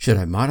Should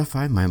I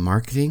modify my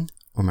marketing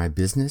or my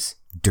business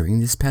during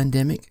this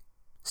pandemic?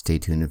 Stay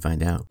tuned and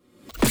find out.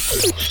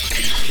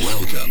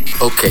 Welcome.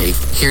 Okay,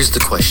 here's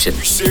the question.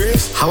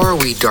 Serious? How are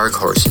we dark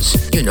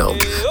horses? You know,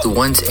 the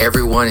ones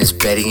everyone is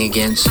betting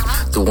against,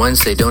 the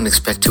ones they don't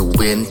expect to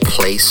win,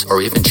 place,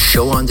 or even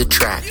show on the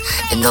track,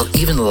 and they'll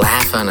even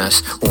laugh on us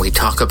when we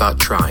talk about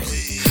trying.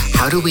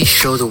 How do we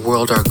show the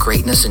world our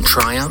greatness and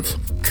triumph?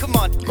 Come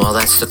on. Well,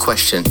 that's the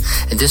question,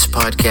 and this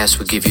podcast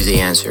will give you the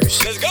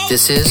answers. Let's go.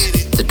 This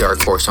is The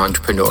Dark Horse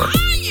Entrepreneur.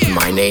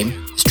 My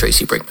name is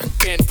Tracy Brinkman.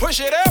 And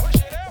push it out.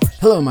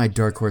 Hello, my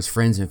Dark Horse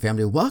friends and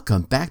family.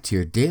 Welcome back to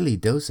your daily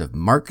dose of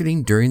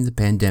marketing during the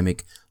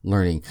pandemic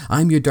learning.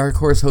 I'm your Dark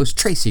Horse host,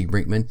 Tracy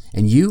Brinkman,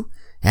 and you,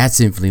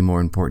 that's infinitely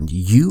more important.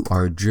 You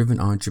are a driven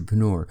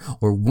entrepreneur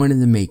or one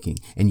in the making,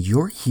 and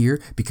you're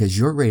here because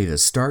you're ready to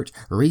start,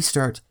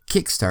 restart,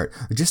 kickstart,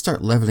 or just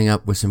start leveling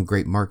up with some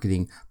great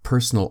marketing,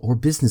 personal, or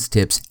business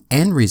tips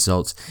and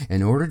results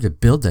in order to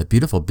build that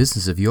beautiful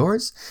business of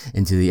yours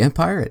into the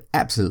empire it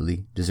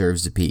absolutely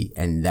deserves to be.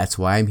 And that's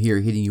why I'm here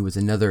hitting you with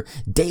another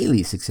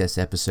daily success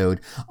episode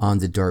on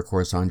the Dark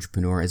Horse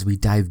Entrepreneur as we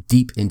dive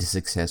deep into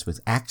success with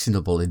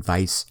actionable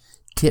advice,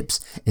 tips,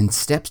 and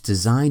steps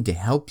designed to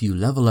help you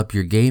level up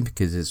your game,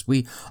 because as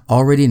we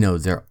already know,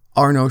 there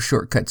are no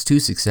shortcuts to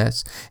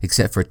success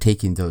except for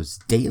taking those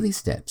daily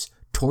steps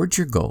towards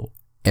your goal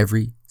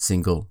every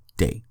single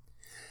day.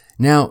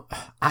 Now,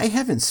 I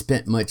haven't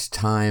spent much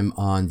time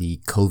on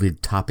the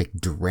COVID topic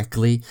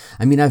directly.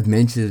 I mean, I've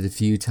mentioned it a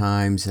few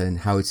times and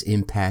how it's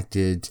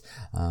impacted,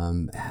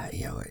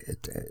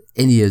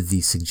 any of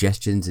the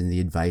suggestions and the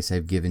advice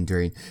I've given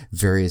during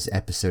various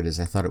episodes.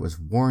 I thought it was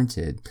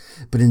warranted.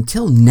 But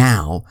until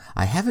now,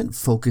 I haven't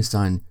focused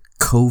on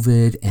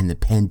COVID and the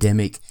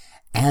pandemic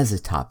as a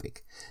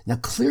topic. Now,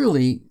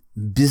 clearly,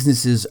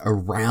 businesses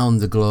around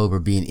the globe are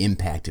being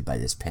impacted by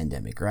this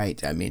pandemic,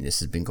 right? I mean, this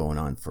has been going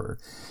on for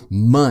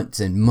months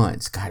and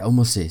months. God,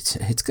 almost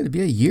it's going to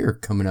be a year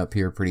coming up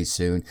here pretty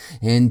soon.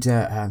 And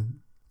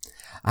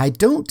I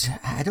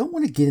don't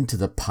want to get into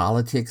the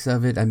politics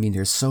of it. I mean,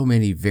 there's so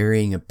many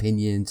varying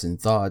opinions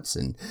and thoughts,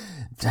 and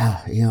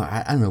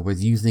I don't know whether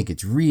you think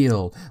it's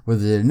real,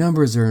 whether the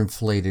numbers are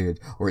inflated,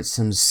 or it's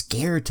some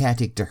scare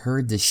tactic to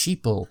herd the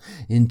sheeple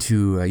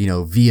into,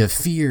 via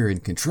fear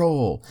and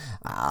control.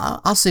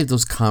 I'll save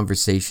those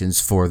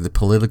conversations for the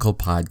political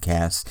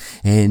podcast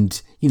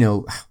and,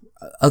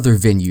 other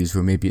venues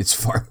where maybe it's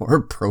far more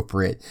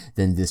appropriate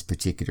than this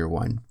particular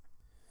one.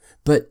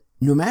 But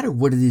no matter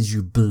what it is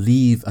you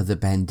believe of the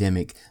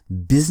pandemic,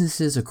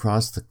 businesses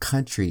across the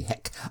country,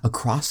 heck,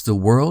 across the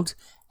world,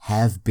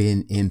 have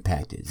been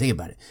impacted. Think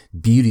about it.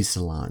 Beauty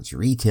salons,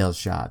 retail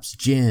shops,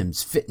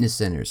 gyms, fitness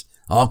centers,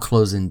 all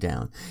closing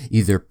down,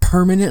 either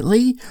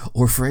permanently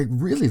or for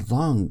really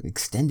long,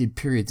 extended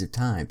periods of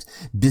time.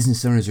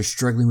 Business owners are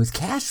struggling with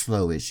cash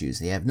flow issues.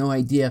 They have no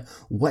idea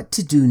what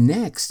to do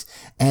next,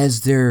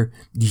 as their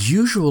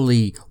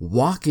usually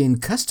walk-in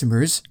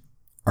customers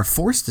are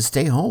forced to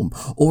stay home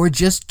or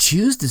just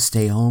choose to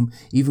stay home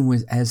even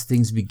as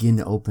things begin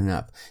to open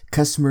up.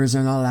 Customers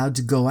are not allowed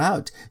to go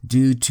out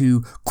due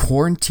to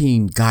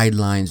quarantine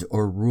guidelines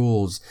or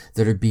rules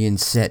that are being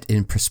set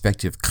in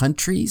prospective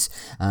countries.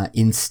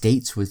 In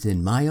states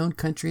within my own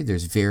country,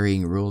 there's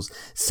varying rules.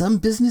 Some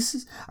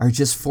businesses are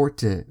just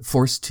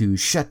forced to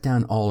shut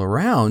down all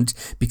around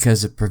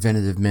because of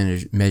preventative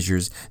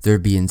measures that are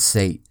being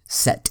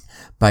set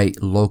by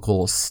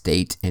local,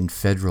 state, and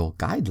federal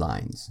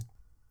guidelines.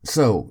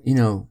 So,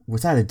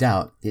 without a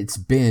doubt, it's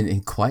been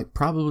and quite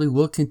probably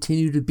will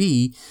continue to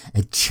be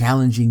a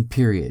challenging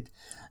period.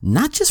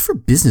 Not just for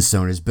business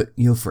owners, but,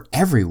 for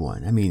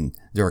everyone. I mean,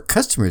 there are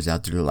customers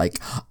out there that are like,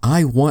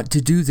 I want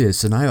to do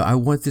this and I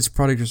want this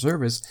product or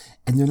service,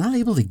 and they're not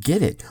able to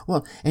get it.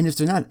 Well, and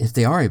if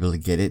they are able to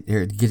get it,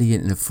 they're getting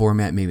it in a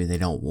format maybe they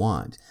don't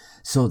want.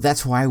 So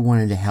that's why I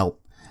wanted to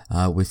help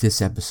with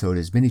this episode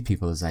as many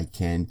people as I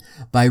can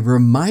by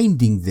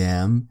reminding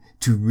them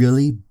to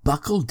really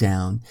buckle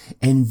down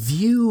and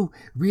view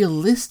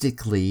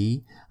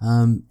realistically,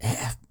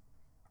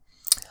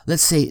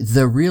 let's say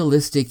the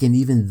realistic and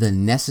even the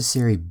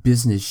necessary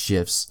business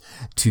shifts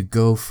to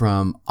go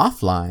from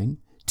offline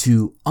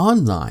to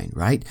online,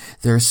 right?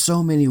 There are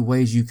so many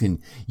ways you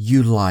can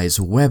utilize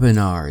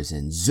webinars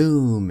and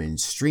Zoom and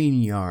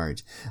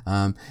StreamYard.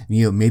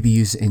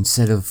 Maybe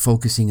instead of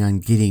focusing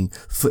on getting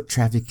foot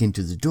traffic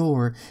into the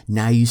door,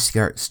 now you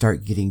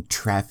start getting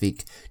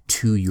traffic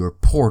to your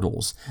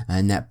portals.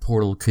 And that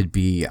portal could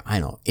be,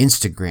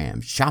 Instagram,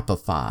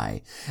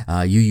 Shopify.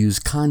 You use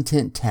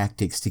content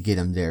tactics to get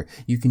them there.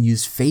 You can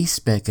use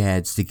Facebook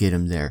ads to get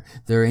them there.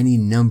 There are any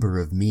number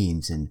of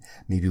means, and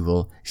maybe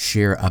we'll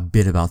share a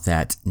bit about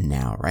that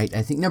now, right?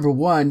 I think number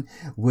one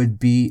would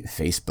be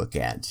Facebook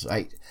ads,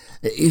 right?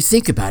 You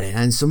think about it,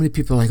 and so many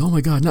people are like, oh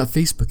my God, not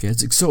Facebook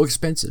ads. It's so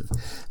expensive.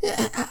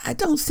 I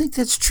don't think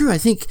that's true. I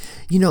think,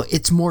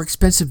 it's more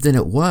expensive than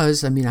it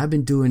was. I mean, I've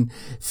been doing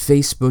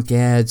Facebook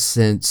ads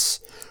since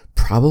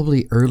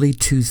probably early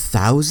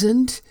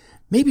 2000.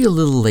 maybe a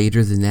little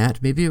later than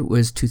that. Maybe it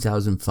was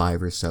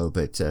 2005 or so,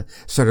 but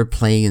started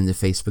playing in the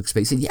Facebook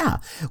space. And yeah,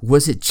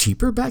 was it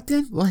cheaper back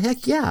then? Well,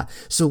 heck yeah.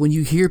 So when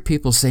you hear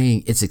people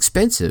saying it's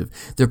expensive,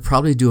 they're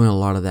probably doing a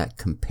lot of that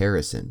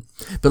comparison.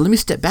 But let me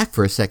step back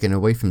for a second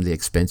away from the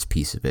expense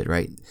piece of it,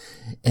 right?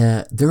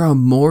 There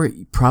are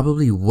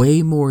probably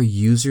way more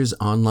users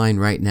online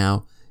right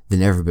now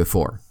than ever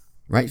before.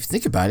 Right? If you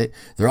think about it,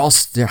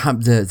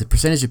 the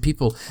percentage of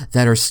people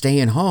that are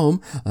staying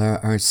home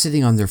are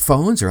sitting on their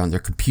phones or on their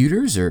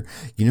computers or,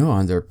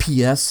 on their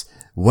PS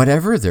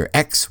whatever, their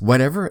X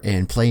whatever,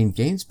 and playing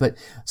games. But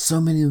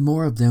so many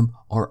more of them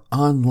are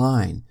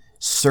online,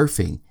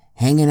 surfing,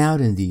 hanging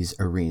out in these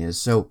arenas.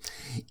 So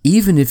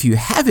even if you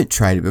haven't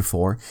tried it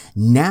before,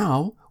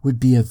 now would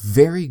be a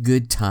very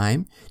good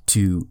time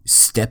to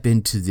step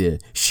into the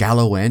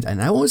shallow end.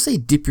 And I won't say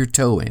dip your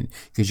toe in,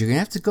 because you're going to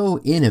have to go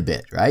in a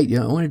bit, right? You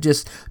don't want to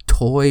just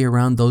toy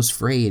around those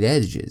frayed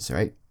edges,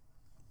 right?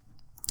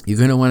 You're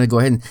going to want to go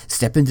ahead and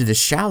step into the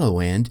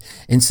shallow end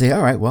and say,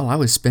 all right, well, I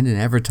was spending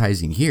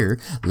advertising here.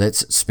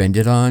 Let's spend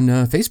it on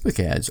Facebook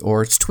ads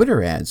or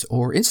Twitter ads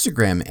or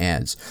Instagram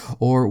ads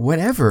or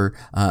whatever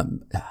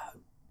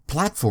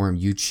platform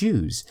you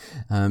choose.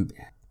 And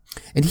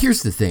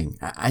here's the thing.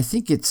 I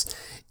think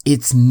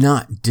it's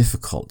not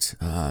difficult.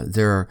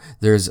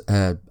 There's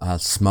a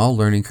small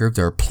learning curve.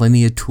 There are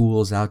plenty of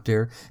tools out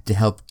there to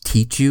help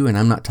teach you. And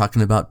I'm not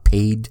talking about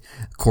paid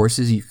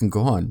courses. You can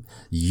go on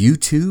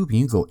YouTube.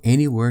 You can go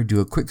anywhere, do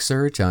a quick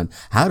search on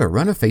how to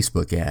run a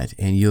Facebook ad,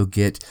 and you'll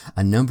get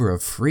a number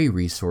of free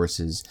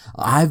resources.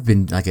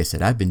 Like I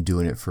said, I've been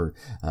doing it for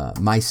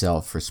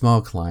myself, for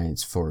small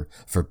clients, for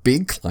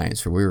big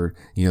clients, where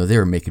they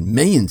were making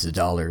millions of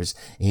dollars,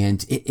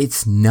 and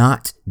it's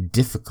not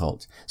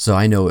difficult. So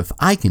I know if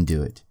I can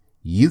do it,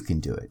 you can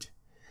do it.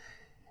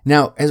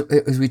 Now,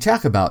 as we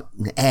talk about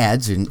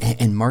ads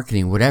and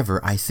marketing, whatever,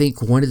 I think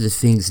one of the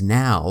things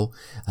now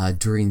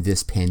during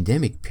this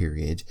pandemic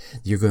period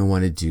you're going to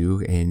want to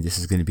do, and this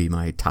is going to be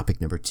my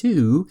topic number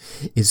 2,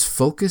 is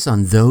focus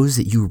on those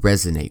that you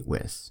resonate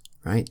with,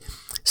 right?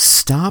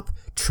 Stop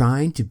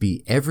trying to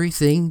be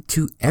everything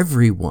to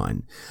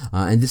everyone.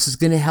 And this is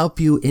going to help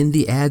you in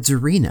the ads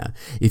arena.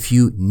 If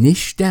you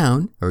niche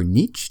down,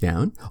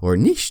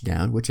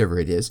 whichever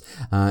it is,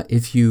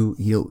 if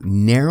you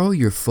narrow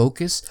your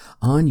focus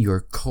on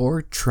your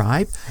core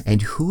tribe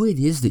and who it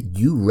is that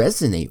you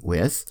resonate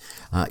with,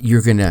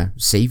 you're going to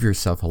save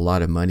yourself a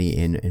lot of money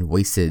in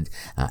wasted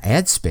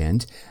ad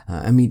spend.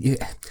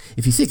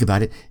 If you think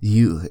about it,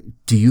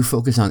 do you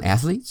focus on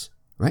athletes?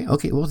 Right?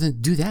 Okay, well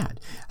then do that.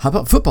 How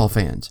about football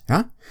fans?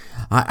 Huh?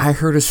 I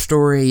heard a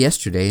story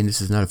yesterday, and this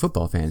is not a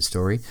football fan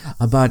story,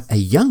 about a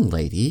young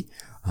lady,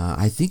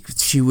 I think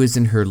she was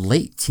in her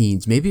late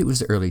teens, maybe it was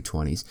the early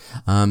 20s,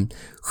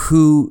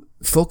 who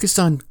focused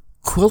on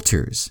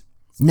quilters.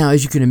 Now,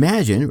 as you can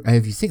imagine,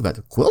 if you think about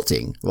the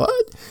quilting,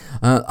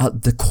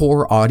 the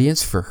core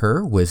audience for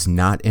her was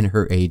not in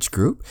her age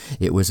group.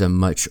 It was a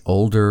much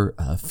older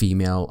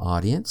female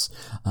audience.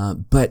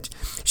 But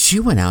she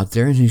went out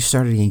there and she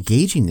started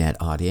engaging that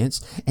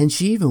audience. And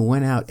she even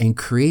went out and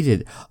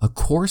created a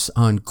course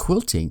on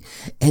quilting.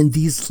 And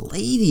these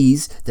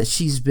ladies that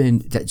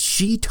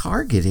she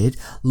targeted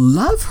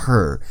love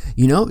her.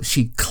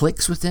 She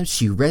clicks with them.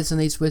 She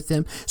resonates with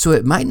them. So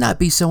it might not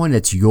be someone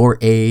that's your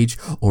age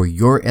or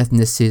your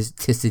ethnicity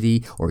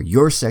or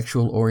your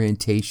sexual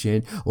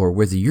orientation or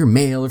whether you're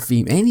male or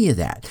female, any of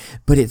that.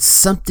 But it's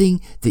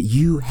something that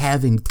you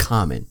have in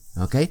common.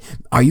 Okay.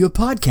 Are you a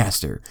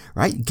podcaster?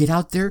 Right? Get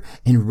out there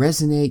and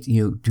resonate,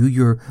 do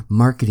your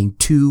marketing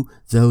to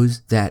those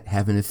that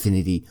have an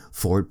affinity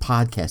for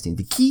podcasting.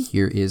 The key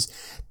here is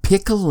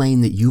pick a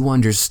lane that you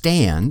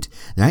understand,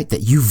 right?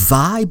 That you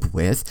vibe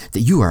with, that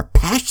you are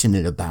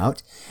passionate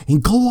about,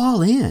 and go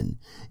all in.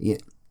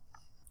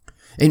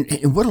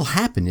 And what'll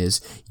happen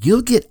is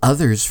you'll get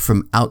others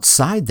from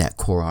outside that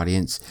core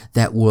audience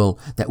that will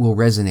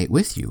resonate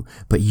with you,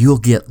 but you'll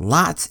get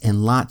lots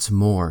and lots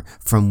more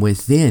from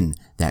within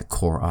that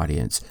core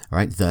audience,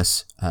 right?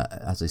 Thus,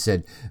 as I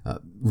said,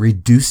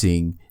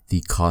 reducing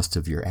the cost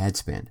of your ad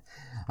spend.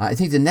 I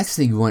think the next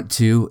thing you want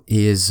to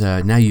is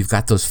now you've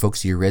got those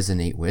folks you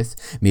resonate with.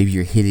 Maybe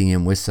you're hitting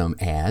them with some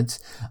ads.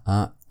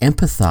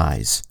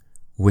 Empathize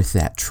with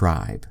that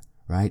tribe.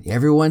 Right?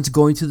 Everyone's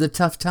going through the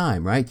tough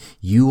time, right?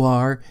 You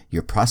are,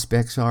 your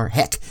prospects are,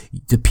 heck,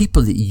 the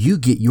people that you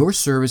get your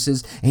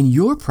services and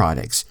your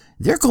products,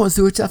 they're going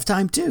through a tough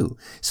time too.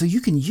 So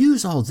you can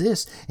use all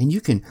this and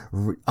you can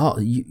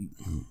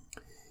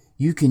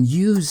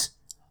use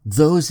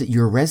those that you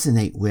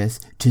resonate with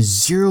to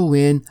zero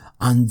in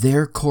on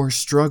their core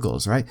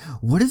struggles, right?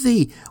 What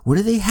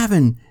are they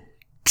having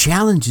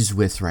challenges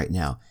with right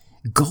now?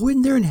 Go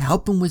in there and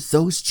help them with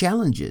those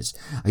challenges.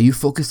 Are you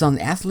focused on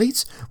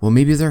athletes? Well,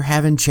 maybe they're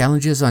having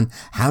challenges on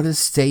how to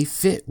stay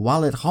fit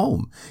while at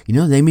home.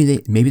 Maybe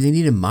they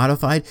need a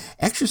modified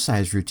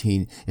exercise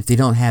routine if they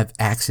don't have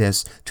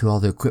access to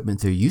all the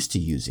equipment they're used to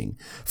using.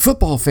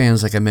 Football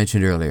fans, like I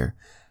mentioned earlier.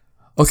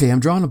 Okay, I'm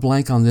drawing a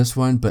blank on this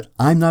one, but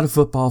I'm not a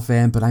football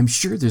fan, but I'm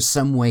sure there's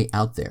some way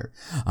out there.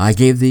 I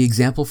gave the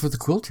example for the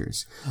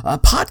quilters,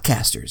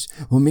 podcasters.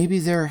 Well, maybe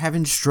they're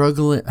having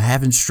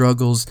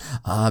struggles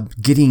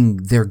getting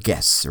their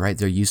guests, right?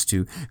 They're used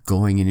to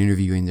going and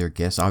interviewing their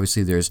guests.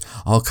 Obviously, there's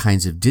all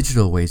kinds of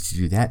digital ways to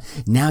do that.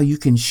 Now you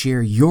can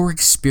share your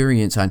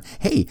experience on,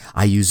 hey,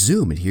 I use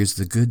Zoom, and here's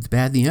the good, the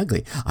bad, and the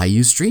ugly. I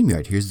use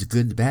StreamYard. Here's the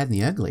good, the bad, and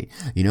the ugly.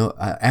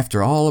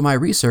 After all of my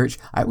research,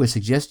 I would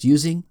suggest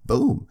using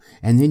boom.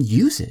 And then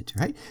use it,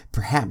 right?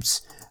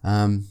 Perhaps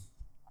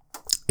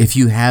if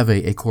you have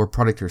a core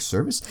product or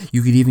service,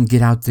 you could even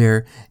get out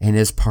there and,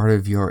 as part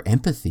of your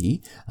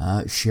empathy,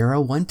 share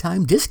a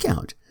one-time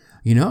discount.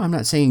 I'm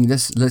not saying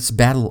let's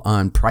battle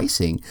on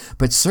pricing,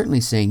 but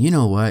certainly saying, you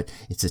know what,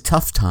 it's a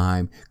tough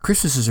time.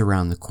 Christmas is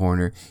around the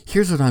corner.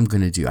 Here's what I'm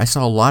going to do. I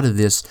saw a lot of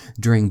this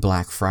during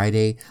Black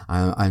Friday.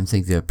 I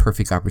think the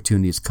perfect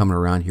opportunity is coming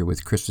around here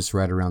with Christmas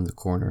right around the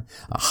corner.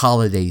 A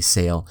holiday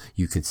sale,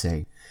 you could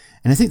say.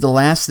 And I think the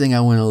last thing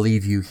I want to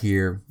leave you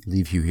here.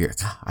 God,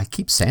 I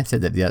keep saying that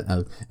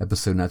the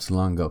episode not too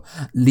long ago.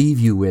 Leave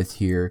you with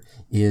here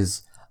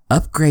is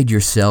upgrade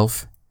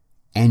yourself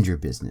and your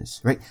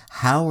business, right?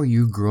 How are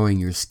you growing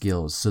your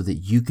skills so that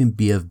you can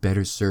be of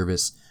better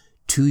service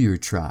to your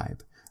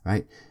tribe,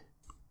 right?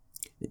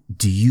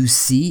 Do you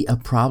see a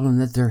problem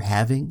that they're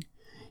having?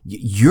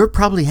 You're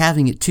probably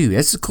having it too.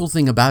 That's the cool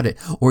thing about it.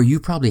 Or you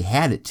probably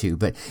had it too.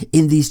 But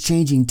in these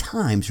changing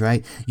times,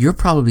 right, you're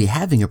probably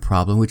having a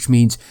problem, which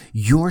means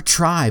your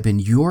tribe and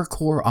your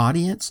core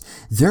audience,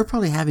 they're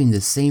probably having the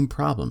same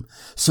problem.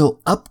 So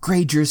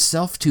upgrade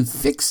yourself to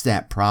fix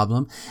that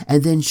problem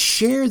and then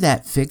share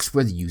that fix,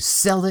 whether you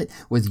sell it,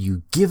 whether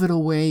you give it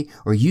away,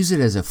 or use it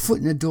as a foot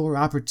in the door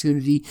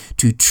opportunity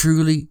to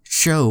truly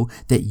show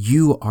that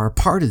you are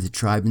part of the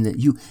tribe and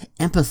that you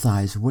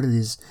empathize what it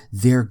is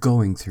they're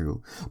going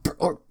through.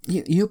 Or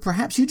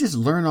perhaps you just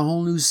learn a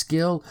whole new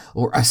skill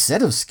or a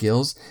set of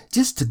skills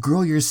just to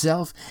grow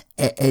yourself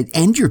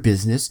and your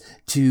business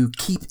to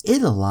keep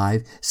it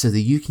alive so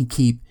that you can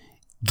keep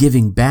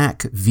giving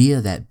back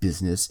via that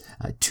business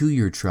to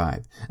your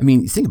tribe. I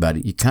mean, think about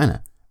it. You kind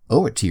of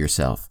owe it to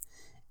yourself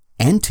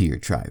and to your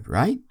tribe,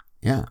 right?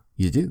 Yeah,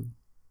 you do.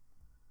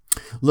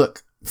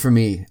 Look, for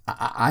me,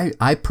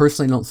 I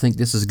personally don't think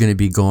this is going to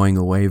be going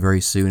away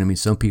very soon. I mean,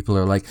 some people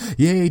are like,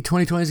 yay,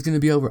 2020 is going to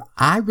be over.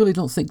 I really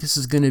don't think this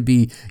is going to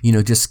be,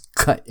 just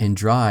cut and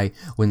dry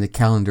when the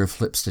calendar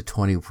flips to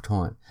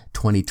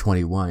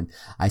 2021.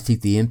 I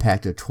think the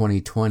impact of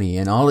 2020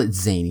 and all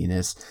its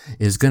zaniness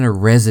is going to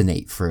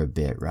resonate for a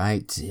bit,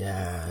 right?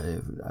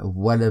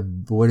 What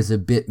does a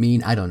bit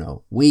mean? I don't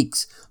know.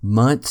 Weeks,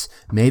 months,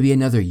 maybe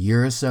another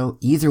year or so.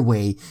 Either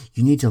way,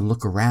 you need to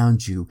look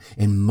around you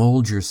and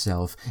mold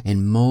yourself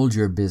and mold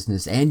your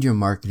business and your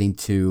marketing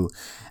to,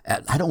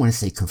 I don't want to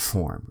say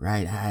conform,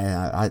 right?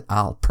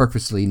 I'll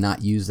purposely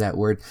not use that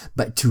word,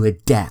 but to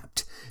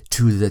adapt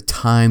to the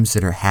times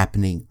that are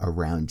happening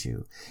around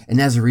you.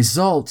 And as a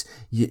result,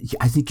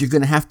 I think you're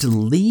going to have to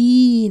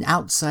lean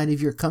outside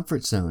of your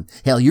comfort zone.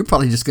 Hell, you're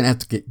probably just going to have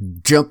to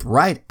jump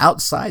right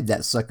outside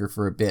that sucker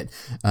for a bit,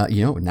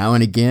 now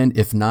and again,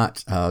 if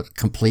not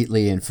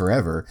completely and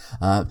forever.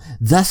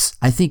 Thus,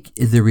 I think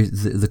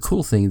the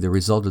cool thing, the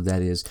result of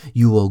that is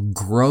you will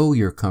grow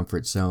your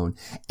comfort zone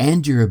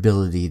and your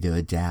ability to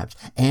adapt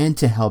and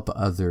to help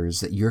others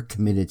that you're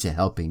committed to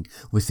helping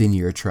within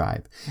your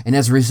tribe. And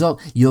as a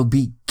result, you'll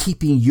be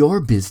keeping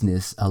your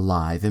business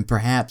alive and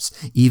perhaps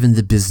even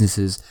the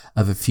businesses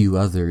of a few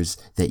others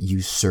that you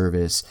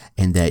service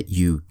and that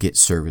you get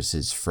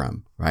services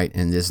from, right?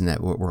 And isn't that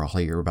what we're all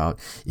here about,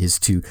 is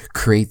to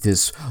create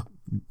this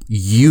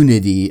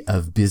unity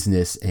of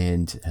business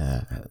and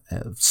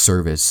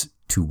service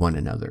to one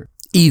another,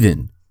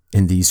 even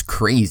in these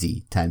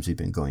crazy times we've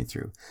been going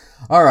through.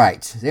 All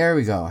right, there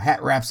we go.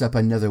 That wraps up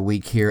another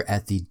week here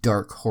at the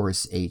Dark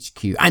Horse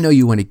HQ. I know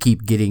you want to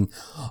keep getting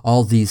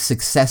all these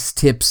success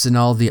tips and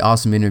all the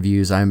awesome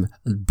interviews I'm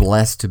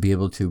blessed to be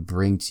able to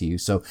bring to you.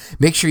 So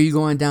make sure you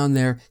go on down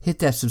there, hit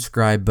that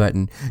subscribe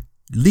button,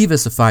 leave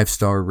us a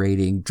 5-star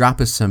rating,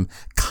 drop us some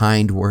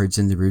kind words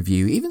in the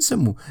review, even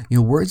some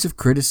words of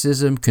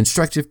criticism,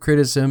 constructive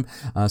criticism,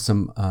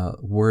 some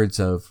words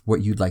of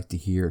what you'd like to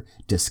hear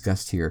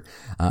discussed here.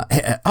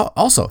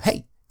 Also,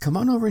 hey, come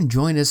on over and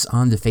join us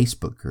on the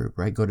Facebook group,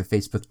 right? Go to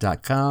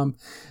facebook.com,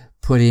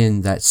 put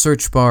in that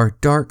search bar,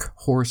 Dark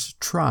Horse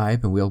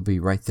Tribe, and we'll be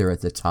right there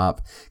at the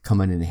top.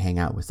 Come on in and hang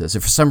out with us.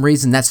 If for some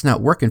reason that's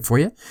not working for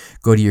you,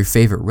 go to your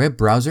favorite web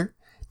browser,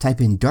 type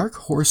in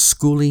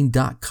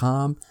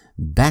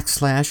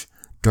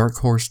darkhorseschooling.com/Dark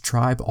Horse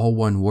Tribe, all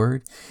one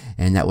word,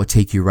 and that will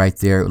take you right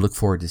there. Look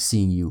forward to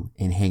seeing you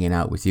and hanging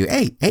out with you.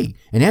 Hey,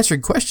 and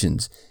answering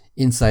questions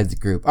inside the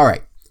group. All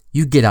right,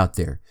 you get out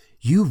there.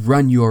 You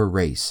run your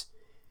race.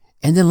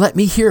 And then let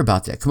me hear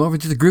about that. Come over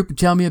to the group and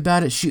tell me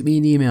about it. Shoot me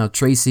an email,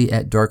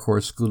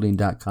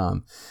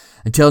 tracy@darkhorseschooling.com.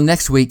 Until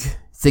next week,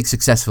 think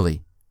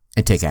successfully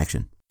and take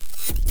action.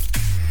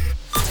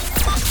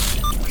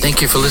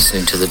 Thank you for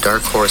listening to the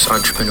Dark Horse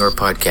Entrepreneur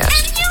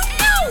Podcast.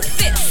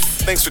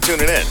 Thanks for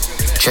tuning in.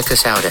 check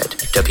us out at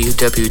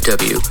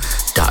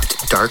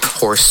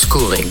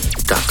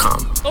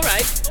www.darkhorseschooling.com. All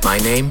right. My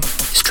name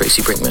is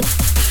Tracy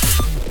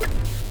Brinkman.